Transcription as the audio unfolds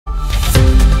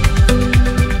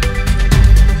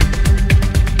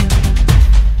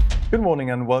Good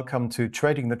morning and welcome to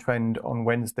Trading the Trend on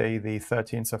Wednesday, the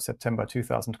 13th of September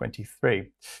 2023.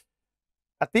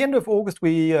 At the end of August,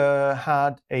 we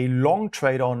had a long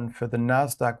trade on for the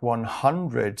Nasdaq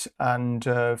 100. And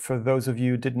for those of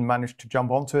you who didn't manage to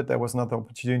jump onto it, there was another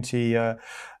opportunity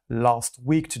last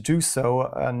week to do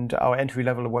so. And our entry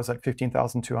level was at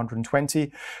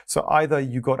 15,220. So either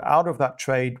you got out of that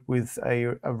trade with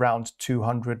a around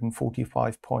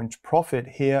 245 point profit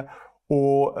here,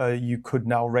 or you could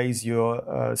now raise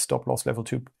your stop loss level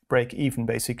to break even,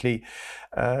 basically,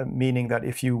 meaning that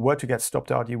if you were to get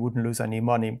stopped out, you wouldn't lose any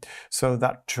money. So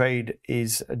that trade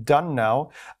is done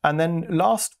now. And then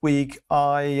last week,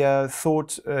 I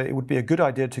thought it would be a good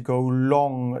idea to go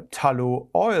long tallow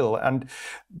oil, and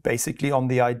basically on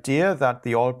the idea that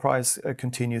the oil price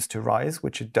continues to rise,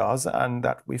 which it does, and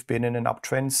that we've been in an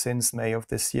uptrend since May of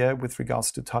this year with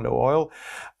regards to tallow oil,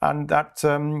 and that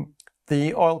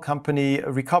the oil company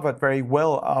recovered very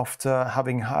well after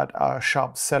having had a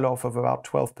sharp sell-off of about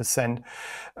 12%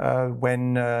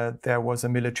 when there was a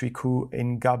military coup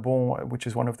in Gabon, which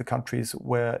is one of the countries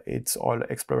where its oil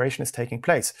exploration is taking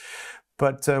place.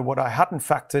 But what I hadn't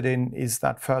factored in is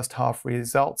that first half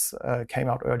results came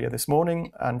out earlier this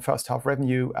morning, and first half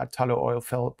revenue at tallow oil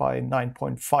fell by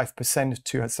 9.5%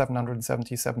 to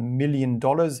 $777 million.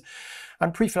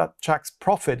 And pre-tax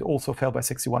profit also fell by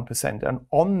 61%. And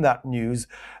on that news,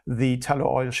 the tallow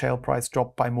oil shale price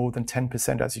dropped by more than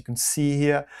 10%, as you can see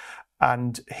here,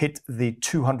 and hit the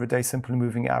 200-day simple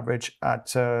moving average at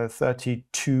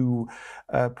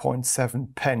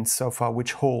 32.7 pence so far,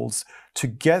 which holds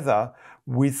together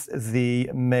with the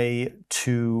May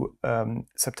to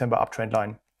September uptrend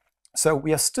line. So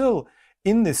we are still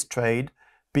in this trade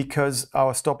because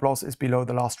our stop loss is below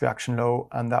the last reaction low,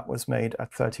 and that was made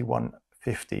at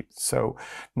 31.50. So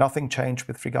nothing changed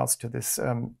with regards to this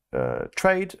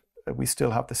trade. We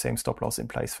still have the same stop loss in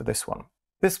place for this one.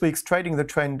 This week's Trading the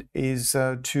Trend is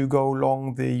to go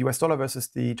long the US dollar versus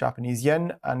the Japanese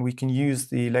yen, and we can use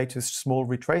the latest small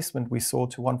retracement we saw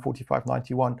to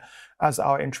 145.91 as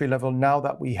our entry level now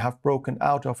that we have broken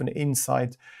out of an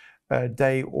inside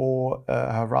day or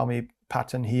Harami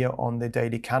pattern here on the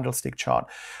daily candlestick chart.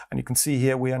 And you can see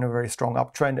here we are in a very strong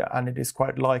uptrend, and it is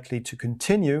quite likely to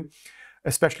continue,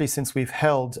 especially since we've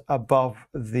held above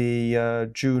the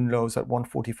June lows at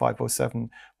 145.07,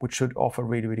 which should offer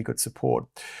really, really good support.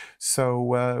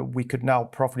 So we could now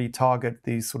properly target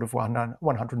the sort of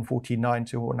 149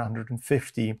 to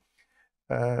 150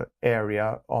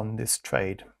 area on this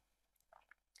trade.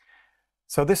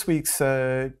 So this week's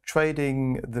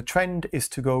Trading the Trend is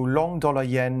to go long dollar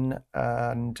yen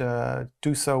and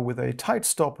do so with a tight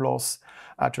stop loss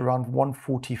at around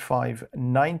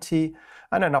 145.90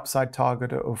 and an upside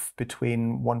target of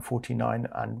between 149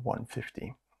 and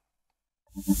 150.